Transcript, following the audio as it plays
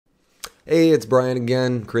Hey, it's Brian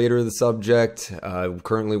again, creator of The Subject.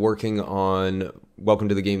 Currently working on Welcome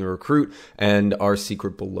to the Game to Recruit and Our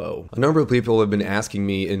Secret Below. A number of people have been asking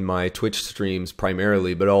me in my Twitch streams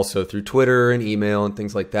primarily, but also through Twitter and email and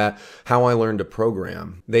things like that, how I learned to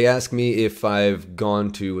program. They ask me if I've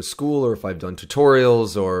gone to a school or if I've done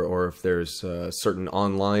tutorials or if there's certain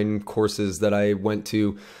online courses that I went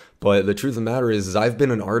to. But the truth of the matter is I've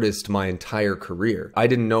been an artist my entire career. I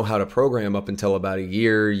didn't know how to program up until about a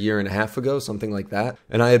year and a half ago, something like that.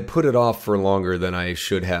 And I had put it off for longer than I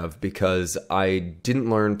should have because I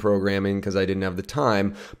didn't learn programming because I didn't have the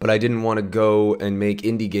time, but I didn't want to go and make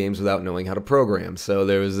indie games without knowing how to program. So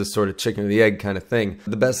there was this sort of chicken or the egg kind of thing.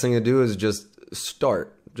 The best thing to do is just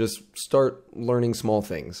start learning small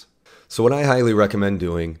things. So what I highly recommend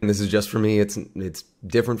doing, and this is just for me, it's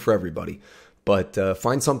different for everybody, but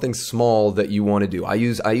find something small that you want to do. I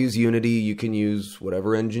use Unity. You can use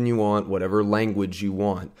whatever engine you want, whatever language you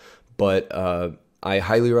want. But I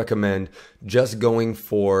highly recommend just going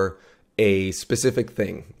for a specific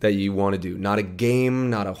thing that you want to do. Not a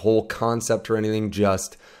game, not a whole concept or anything.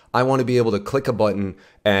 Just, I want to be able to click a button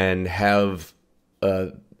and have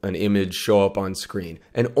an image show up on screen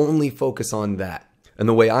and only focus on that. And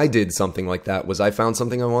the way I did something like that was I found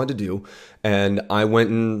something I wanted to do and I went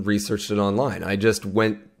and researched it online. I just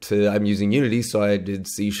went to, I'm using Unity, so I did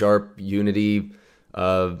C# Unity,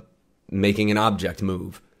 making an object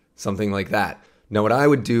move, something like that. Now what I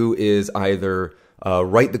would do is either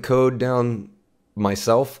write the code down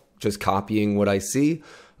myself, just copying what I see,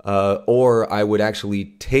 or I would actually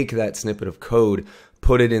take that snippet of code,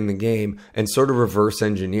 put it in the game, and sort of reverse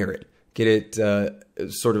engineer it. Get it,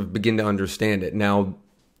 sort of begin to understand it. Now,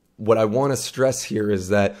 what I want to stress here is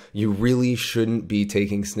that you really shouldn't be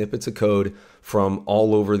taking snippets of code from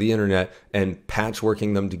all over the internet and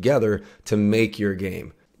patchworking them together to make your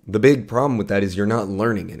game. The big problem with that is you're not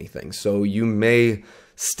learning anything. So you may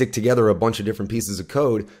stick together a bunch of different pieces of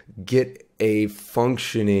code, get a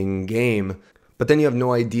functioning game, but then you have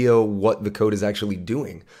no idea what the code is actually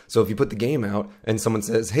doing. So if you put the game out and someone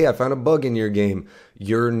says, hey, I found a bug in your game,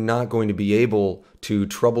 you're not going to be able to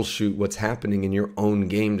troubleshoot what's happening in your own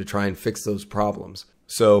game to try and fix those problems.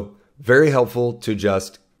 So very helpful to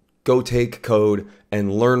just go take code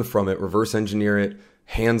and learn from it, reverse engineer it,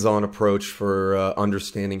 hands-on approach for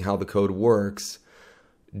understanding how the code works.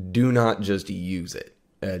 Do not just use it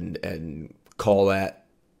and call that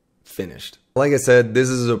finished. Like I said, this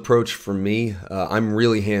is an approach for me. I'm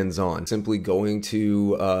really hands-on. Simply going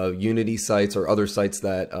to Unity sites or other sites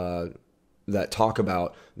that talk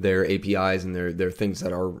about their APIs and their things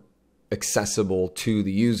that are accessible to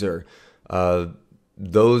the user.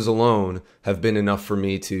 Those alone have been enough for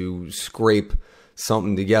me to scrape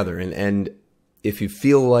something together. And if you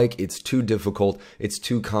feel like it's too difficult, it's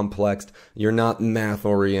too complex, you're not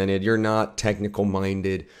math-oriented, you're not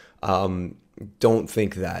technical-minded, don't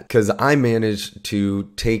think that, because I managed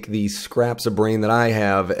to take these scraps of brain that I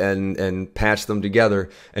have and patch them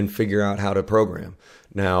together and figure out how to program.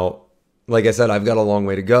 Now, like I said, I've got a long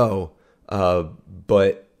way to go,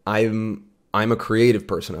 but I'm a creative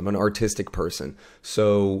person. I'm an artistic person.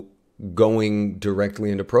 So going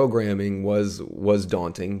directly into programming was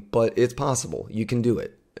daunting, but it's possible. You can do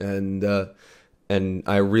it, and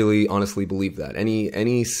I really honestly believe that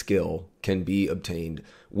any skill can be obtained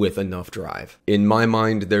with enough drive. In my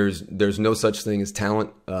mind, there's no such thing as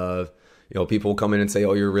talent. People come in and say,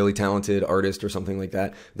 "Oh, you're a really talented artist" or something like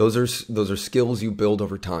that. Those are skills you build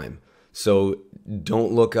over time. So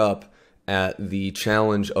don't look up at the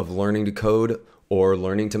challenge of learning to code or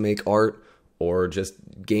learning to make art or just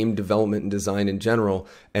game development and design in general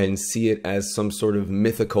and see it as some sort of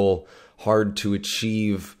mythical, hard to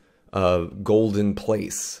achieve golden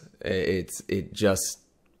place. It just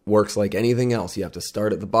works like anything else. You have to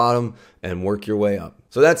start at the bottom and work your way up.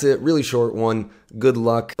 So that's it. Really short one. Good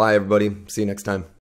luck. Bye, everybody. See you next time.